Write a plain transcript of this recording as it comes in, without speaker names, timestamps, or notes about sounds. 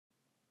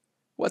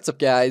What's up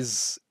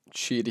guys,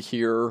 Cheetah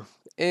here,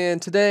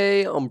 and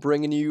today I'm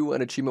bringing you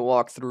an achievement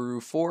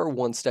walkthrough for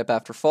One Step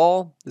After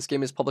Fall. This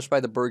game is published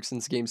by the Bergson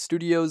Game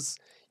Studios.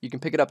 You can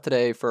pick it up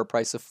today for a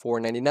price of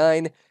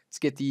 $4.99. To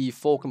get the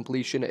full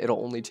completion,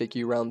 it'll only take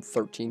you around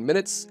 13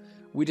 minutes.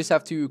 We just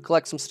have to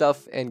collect some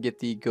stuff and get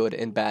the good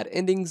and bad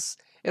endings.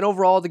 And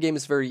overall, the game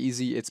is very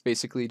easy. It's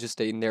basically just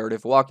a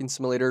narrative walking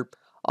simulator.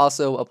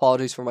 Also,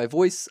 apologies for my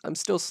voice. I'm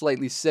still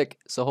slightly sick,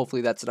 so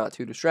hopefully that's not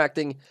too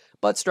distracting.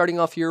 But starting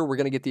off here, we're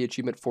going to get the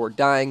achievement for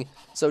dying.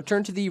 So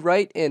turn to the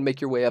right and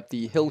make your way up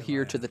the hill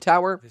here to the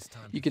tower.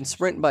 You can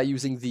sprint by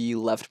using the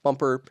left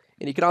bumper,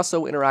 and you can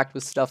also interact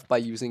with stuff by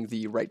using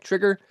the right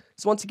trigger.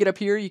 So once you get up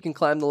here, you can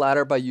climb the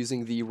ladder by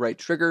using the right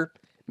trigger,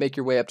 make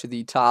your way up to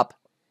the top,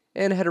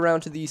 and head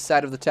around to the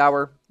side of the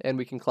tower, and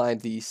we can climb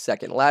the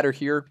second ladder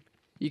here.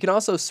 You can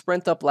also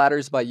sprint up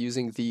ladders by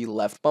using the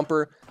left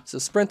bumper. So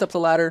sprint up the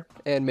ladder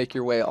and make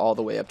your way all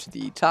the way up to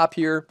the top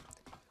here.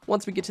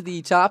 Once we get to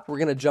the top, we're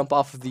going to jump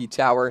off of the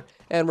tower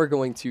and we're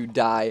going to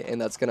die, and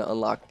that's going to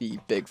unlock the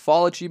big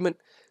fall achievement.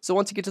 So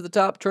once you get to the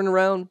top, turn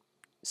around,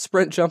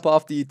 sprint jump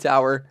off the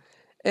tower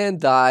and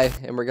die,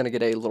 and we're going to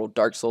get a little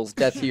Dark Souls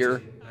death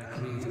here,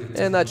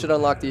 and that should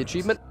unlock the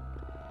achievement.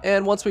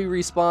 And once we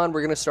respawn,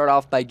 we're going to start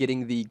off by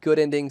getting the good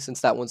ending,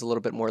 since that one's a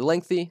little bit more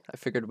lengthy. I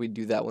figured we'd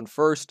do that one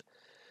first.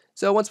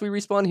 So once we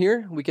respawn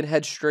here, we can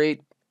head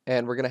straight,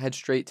 and we're going to head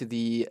straight to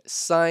the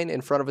sign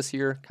in front of us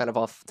here, kind of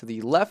off to the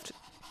left.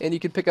 And you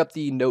can pick up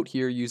the note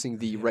here using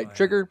the right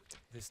trigger.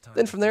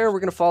 Then from there, we're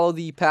going to follow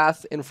the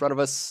path in front of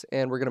us,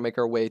 and we're going to make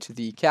our way to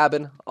the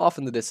cabin off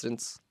in the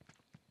distance.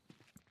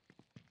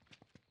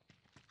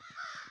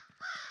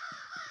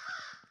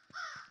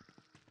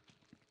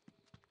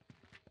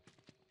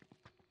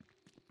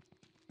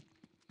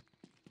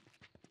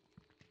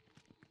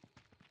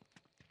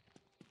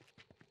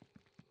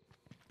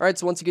 Alright,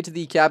 so once you get to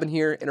the cabin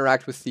here,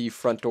 interact with the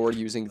front door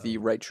using the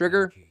right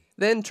trigger.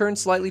 Then turn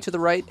slightly to the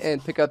right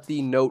and pick up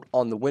the note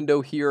on the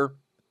window here.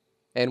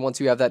 And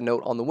once you have that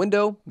note on the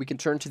window, we can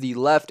turn to the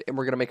left and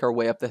we're going to make our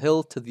way up the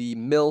hill to the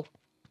mill.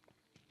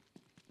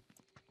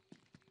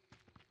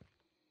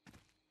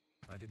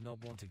 I did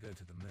not want to go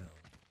to the mill.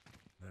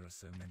 There are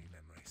so many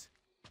memories.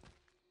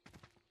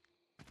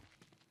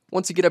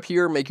 Once you get up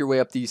here, make your way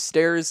up these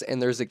stairs,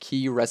 and there's a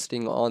key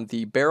resting on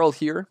the barrel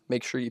here.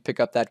 Make sure you pick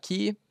up that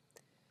key.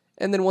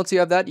 And then once you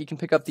have that, you can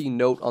pick up the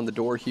note on the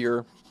door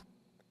here.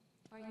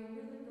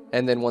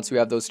 And then once we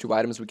have those two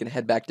items, we can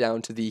head back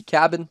down to the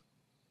cabin,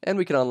 and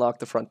we can unlock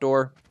the front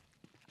door.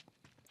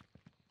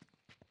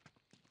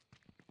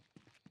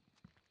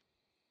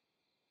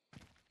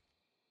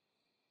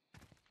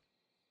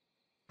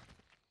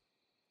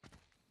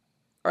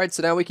 Alright,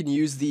 so now we can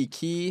use the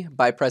key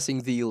by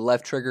pressing the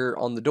left trigger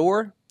on the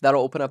door.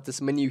 That'll open up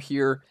this menu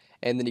here,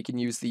 and then you can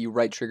use the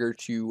right trigger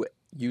to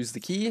use the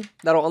key.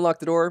 That'll unlock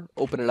the door,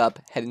 open it up,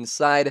 head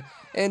inside,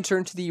 and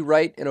turn to the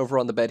right, and over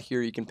on the bed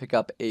here you can pick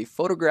up a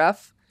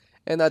photograph,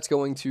 and that's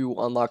going to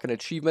unlock an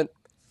achievement.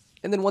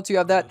 And then once you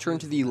have that, turn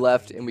to the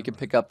left, and we can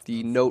pick up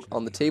the note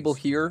on the table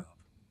here.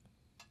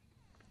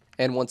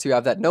 And once you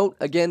have that note,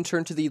 again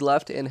turn to the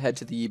left and head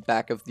to the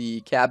back of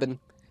the cabin.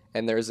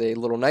 And there's a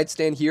little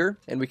nightstand here,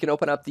 and we can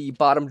open up the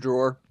bottom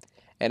drawer,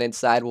 and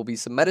inside will be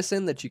some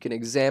medicine that you can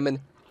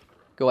examine.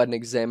 Go ahead and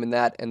examine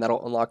that, and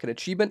that'll unlock an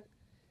achievement.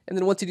 And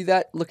then once you do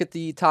that, look at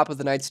the top of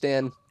the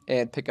nightstand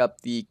and pick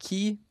up the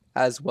key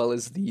as well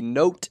as the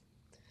note.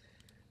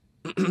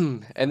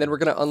 And then we're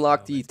going to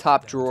unlock the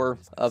top drawer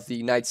of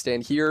the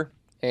nightstand here.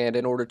 And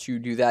in order to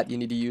do that, you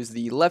need to use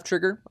the left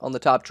trigger on the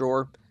top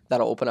drawer.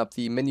 That'll open up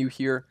the menu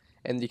here,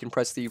 and you can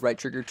press the right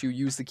trigger to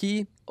use the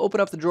key,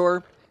 open up the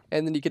drawer,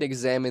 and then you can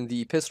examine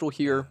the pistol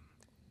here.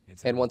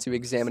 And once you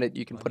examine it,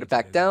 you can put it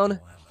back down.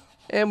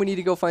 And we need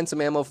to go find some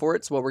ammo for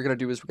it. So what we're going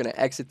to do is we're going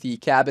to exit the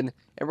cabin,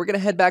 and we're going to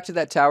head back to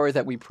that tower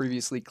that we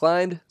previously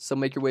climbed. So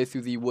make your way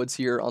through the woods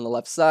here on the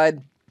left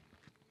side.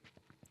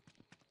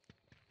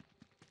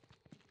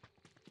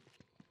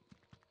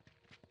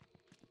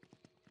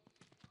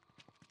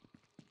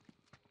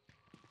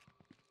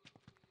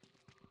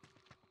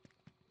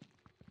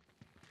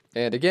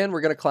 And again,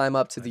 we're going to climb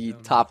up to the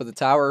top of the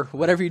tower.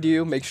 Whatever you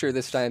do, make sure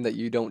this time that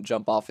you don't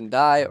jump off and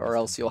die, or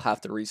else you'll have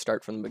to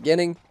restart from the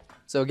beginning.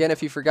 So again,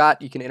 if you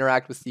forgot, you can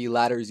interact with the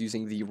ladders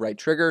using the right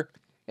trigger,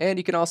 and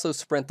you can also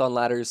sprint on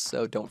ladders,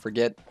 so don't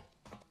forget.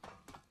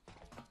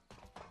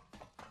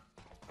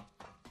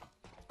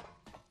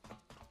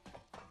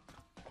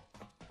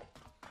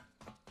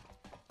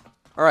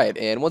 Alright,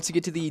 and once you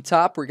get to the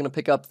top, we're going to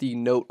pick up the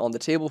note on the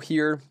table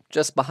here,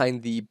 just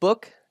behind the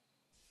book.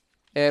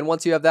 And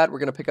once you have that, we're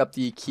going to pick up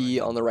the key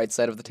on the right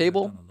side of the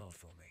table.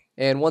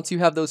 And once you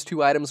have those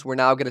two items, we're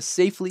now going to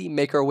safely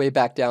make our way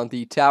back down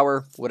the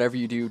tower. Whatever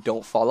you do,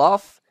 don't fall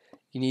off.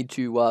 You need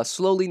to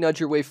slowly nudge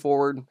your way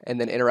forward and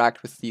then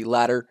interact with the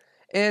ladder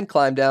and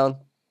climb down.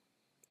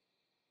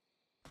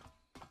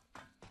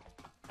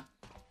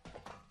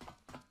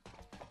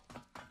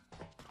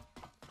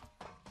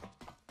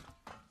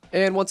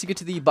 And once you get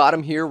to the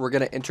bottom here, we're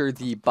going to enter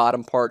the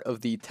bottom part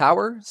of the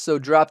tower. So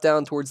drop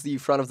down towards the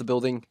front of the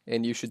building,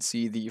 and you should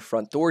see the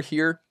front door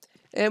here.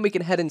 And we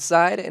can head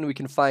inside and we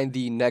can find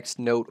the next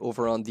note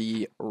over on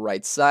the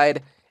right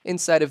side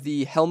inside of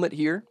the helmet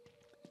here.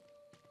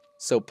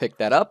 So pick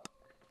that up.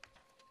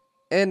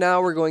 And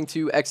now we're going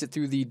to exit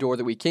through the door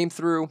that we came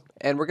through,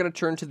 and we're going to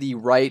turn to the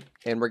right,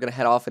 and we're going to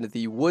head off into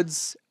the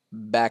woods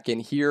back in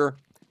here.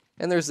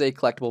 And there's a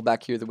collectible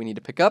back here that we need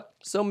to pick up,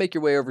 so make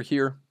your way over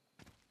here.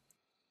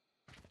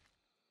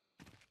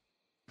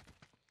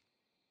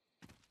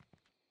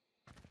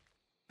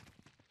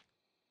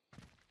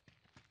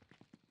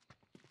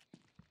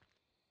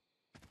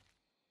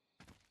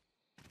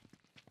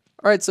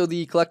 Alright, so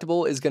the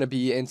collectible is going to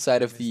be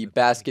inside of the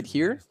basket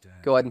here.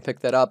 Go ahead and pick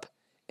that up.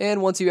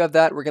 And once you have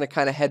that, we're going to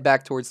kind of head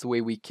back towards the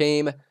way we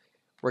came.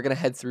 We're going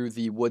to head through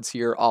the woods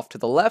here off to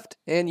the left,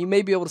 and you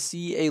may be able to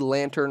see a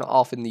lantern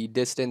off in the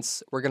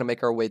distance. We're going to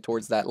make our way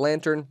towards that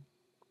lantern.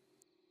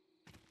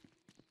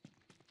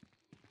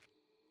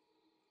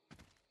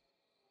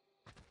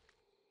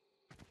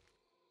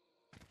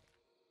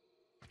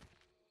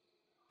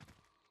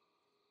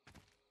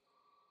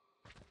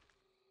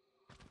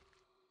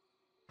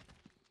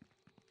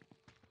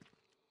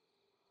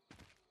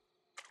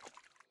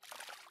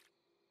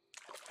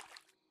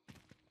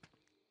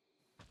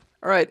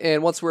 Alright,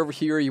 and once we're over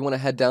here, you want to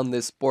head down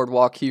this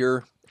boardwalk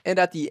here, and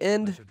at the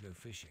end,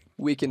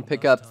 we can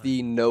pick up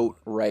the note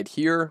right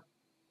here.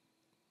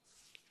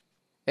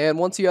 And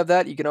once you have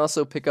that, you can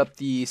also pick up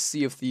the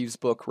Sea of Thieves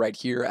book right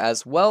here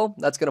as well.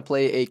 That's going to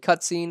play a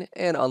cutscene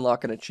and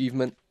unlock an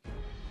achievement.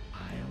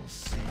 I'll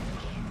send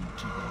you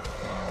to the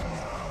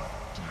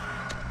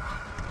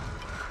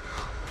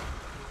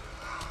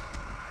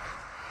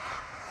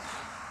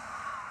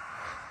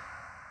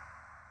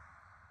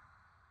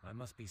I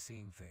must be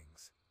seeing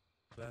things.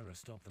 Clara,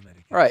 stop the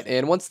medication. Alright,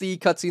 and once the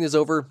cutscene is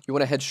over, you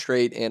want to head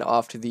straight and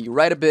off to the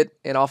right a bit,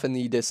 and off in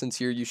the distance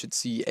here you should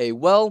see a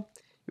well.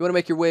 You want to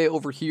make your way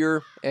over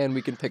here, and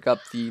we can pick up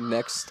the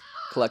next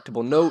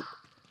collectible note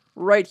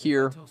right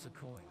here. Toss a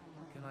coin.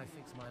 Can I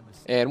fix my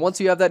mistake? And once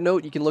you have that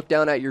note, you can look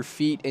down at your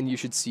feet, and you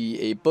should see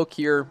a book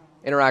here.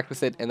 Interact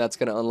with it, and that's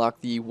going to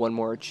unlock the one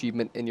more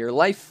achievement in your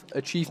life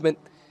achievement.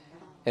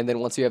 And then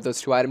once you have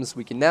those two items,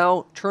 we can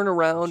now turn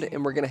around,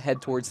 and we're going to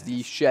head towards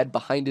the shed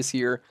behind us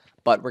here.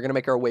 But we're going to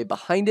make our way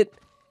behind it,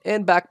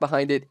 and back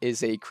behind it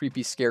is a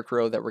creepy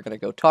scarecrow that we're going to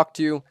go talk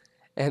to,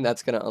 and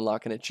that's going to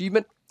unlock an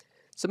achievement.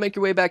 So make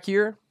your way back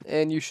here,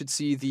 and you should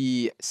see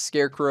the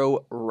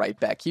scarecrow right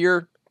back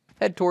here.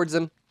 Head towards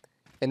him,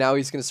 and now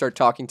he's going to start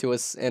talking to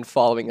us and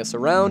following us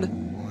around.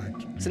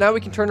 So now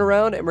we can turn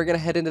around, and we're going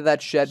to head into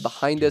that shed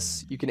behind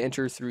us. You can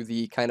enter through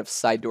the kind of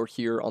side door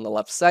here on the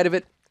left side of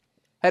it.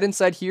 Head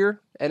inside here,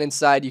 and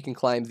inside you can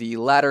climb the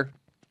ladder.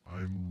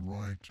 I'm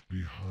right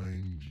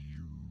behind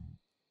you,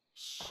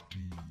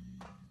 Steve.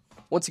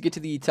 Once you get to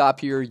the top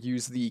here,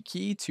 use the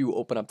key to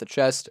open up the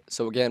chest.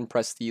 So again,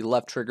 press the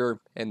left trigger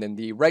and then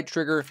the right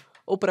trigger.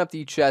 Open up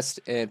the chest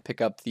and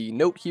pick up the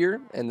note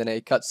here, and then a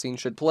cutscene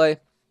should play.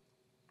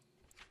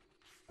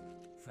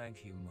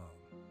 Thank you, Mom.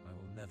 I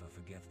will never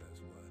forget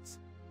those words.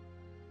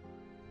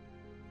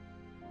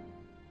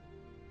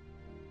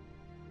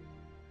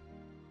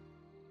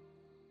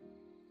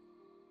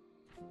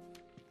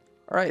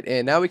 Alright,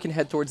 and now we can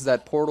head towards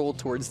that portal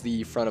towards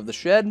the front of the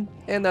shed,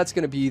 and that's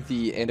going to be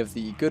the end of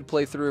the good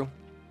playthrough.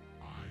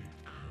 I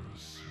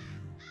curse you,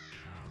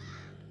 Carol.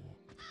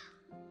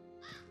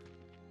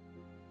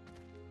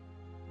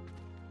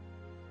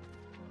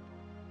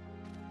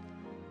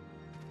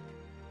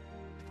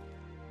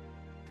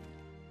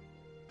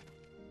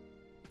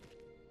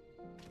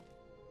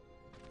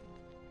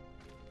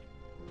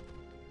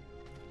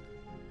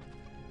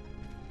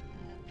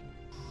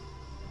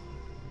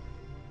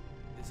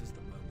 This is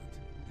the moment.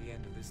 The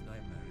end of this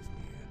nightmare is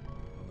near.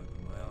 I'll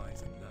open my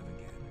eyes and love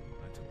again.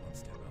 I took one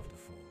step after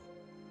fall.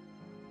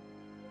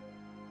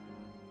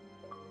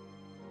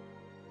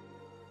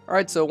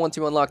 Alright, so once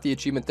you unlock the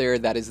achievement there,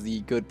 that is the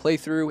good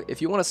playthrough.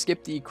 If you want to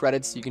skip the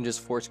credits, you can just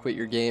force quit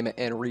your game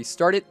and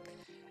restart it.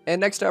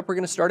 And next up, we're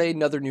going to start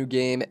another new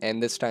game,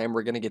 and this time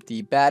we're going to get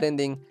the bad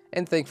ending,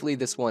 and thankfully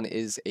this one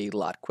is a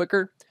lot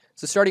quicker.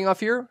 So starting off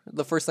here,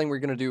 the first thing we're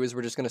going to do is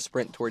we're just going to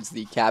sprint towards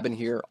the cabin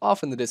here,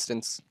 off in the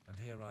distance. And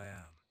here I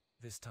am.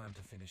 This time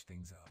to finish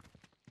things up.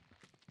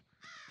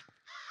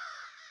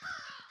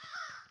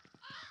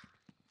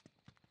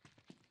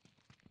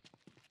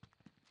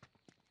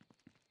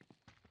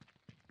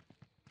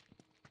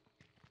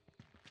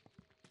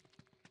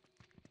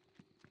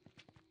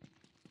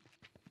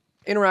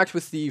 Interact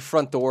with the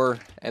front door,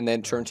 and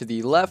then turn to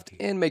the left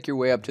and make your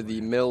way up to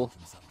the mill.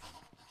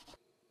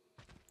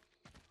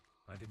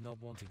 I did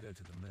not want to go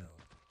to the mill.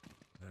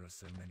 There are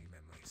so many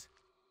memories.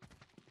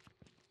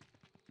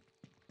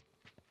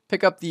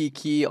 Pick up the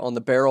key on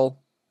the barrel,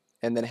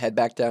 and then head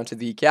back down to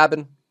the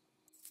cabin.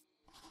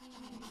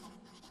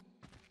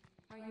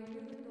 Are you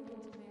really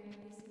going to marry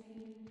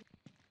this maid?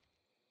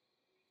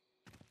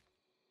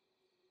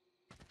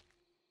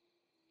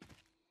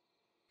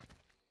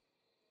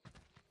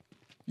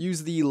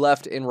 Use the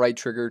left and right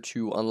trigger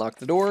to unlock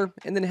the door,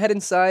 and then head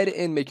inside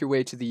and make your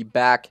way to the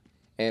back.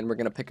 And we're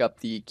going to pick up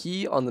the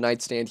key on the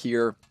nightstand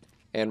here,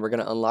 and we're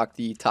going to unlock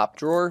the top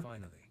drawer.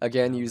 Finally.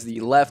 Again, Now use let's the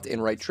get left down to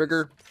and right business.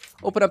 trigger.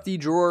 Open up the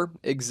drawer,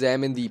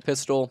 examine the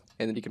pistol,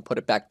 and then you can put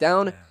it back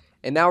down. Damn.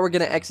 And now we're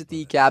going to These exit the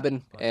bullets.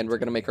 cabin, I and need we're to going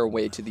to go make get our more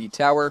way to ammo. the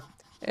tower,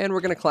 and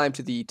we're going to climb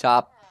to the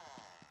top.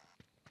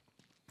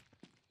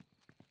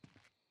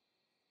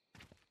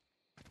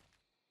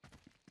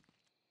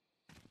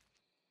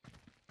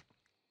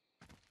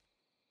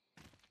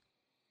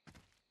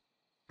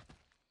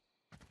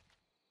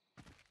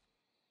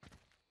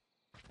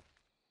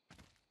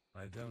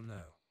 I don't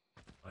know.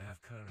 I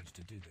have courage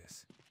to do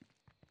this.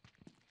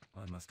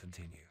 I must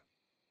continue.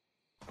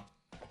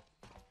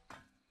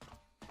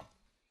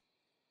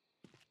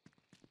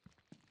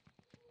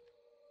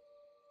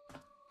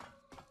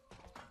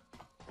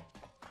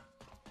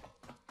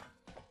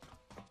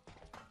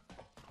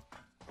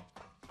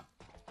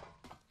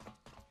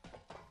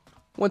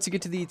 Once you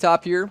get to the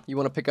top here, you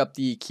want to pick up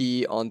the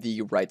key on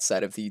the right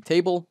side of the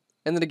table,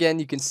 and then again,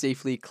 you can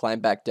safely climb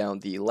back down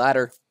the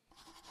ladder.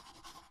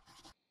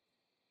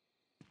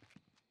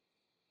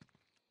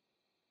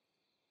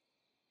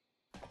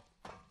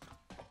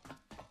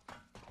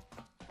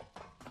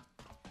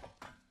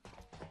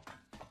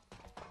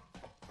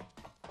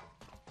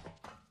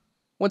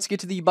 Once you get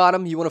to the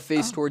bottom, you want to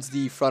face towards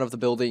the front of the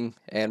building,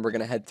 and we're going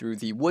to head through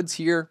the woods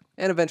here,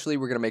 and eventually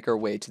we're going to make our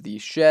way to the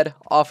shed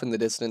off in the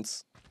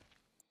distance.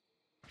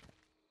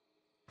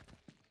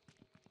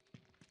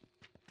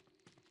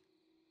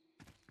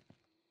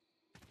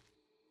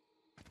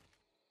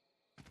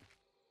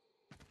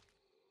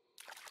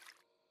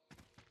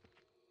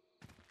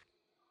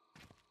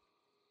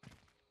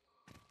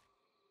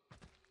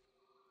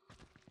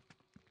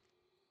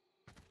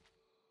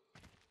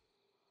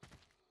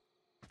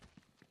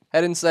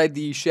 Head inside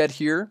the shed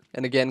here,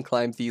 and again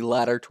climb the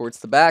ladder towards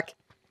the back,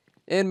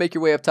 and make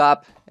your way up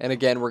top, and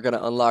again we're going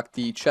to unlock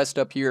the chest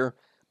up here,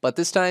 but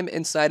this time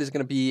inside is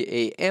going to be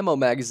a ammo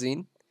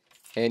magazine,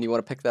 and you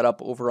want to pick that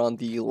up over on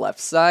the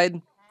left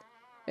side,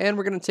 and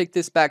we're going to take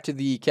this back to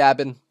the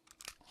cabin.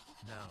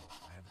 Now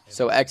I have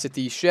So exit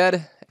the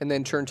shed, and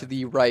then turn to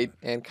the right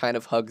and kind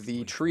of hug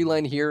the tree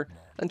line here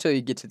until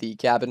you get to the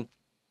cabin.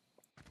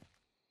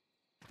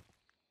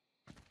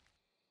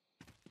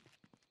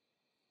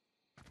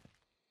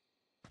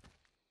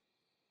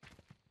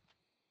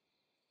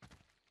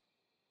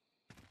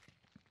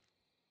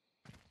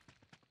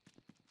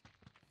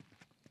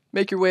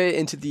 Make your way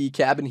into the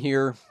cabin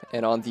here,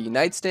 and on the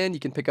nightstand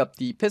you can pick up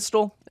the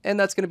pistol, and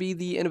that's going to be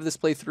the end of this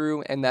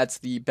playthrough, and that's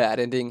the bad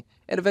ending,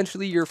 and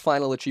eventually your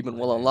final achievement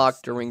will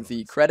unlock during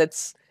the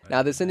credits.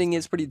 Now this ending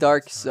is pretty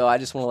dark, so I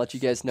just want to let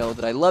you guys know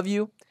that I love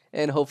you,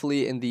 and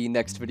hopefully in the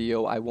next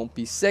video I won't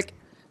be sick.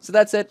 So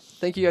that's it.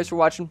 Thank you guys for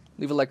watching.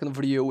 Leave a like on the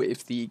video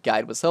if the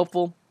guide was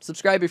helpful,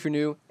 subscribe if you're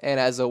new, and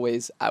as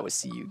always, I will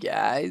see you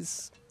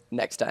guys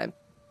next time.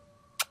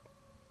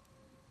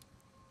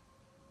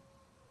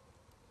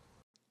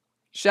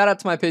 Shout out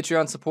to my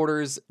Patreon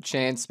supporters,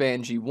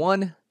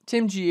 ChanSpanG1,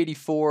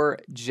 TimG84,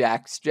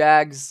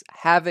 JAGS,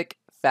 HAVOK,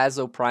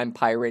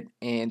 PhazoPrimePirate,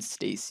 and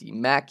Stacy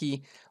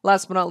Mackey.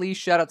 Last but not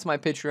least, shout out to my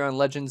Patreon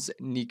legends,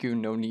 Niku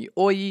no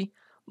Nioi,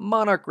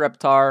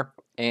 MonarchReptar,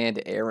 and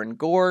Aaron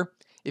Gore.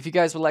 If you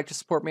guys would like to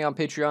support me on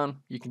Patreon,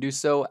 you can do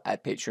so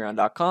at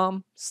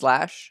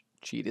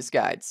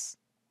patreon.com/CheetahsGuides.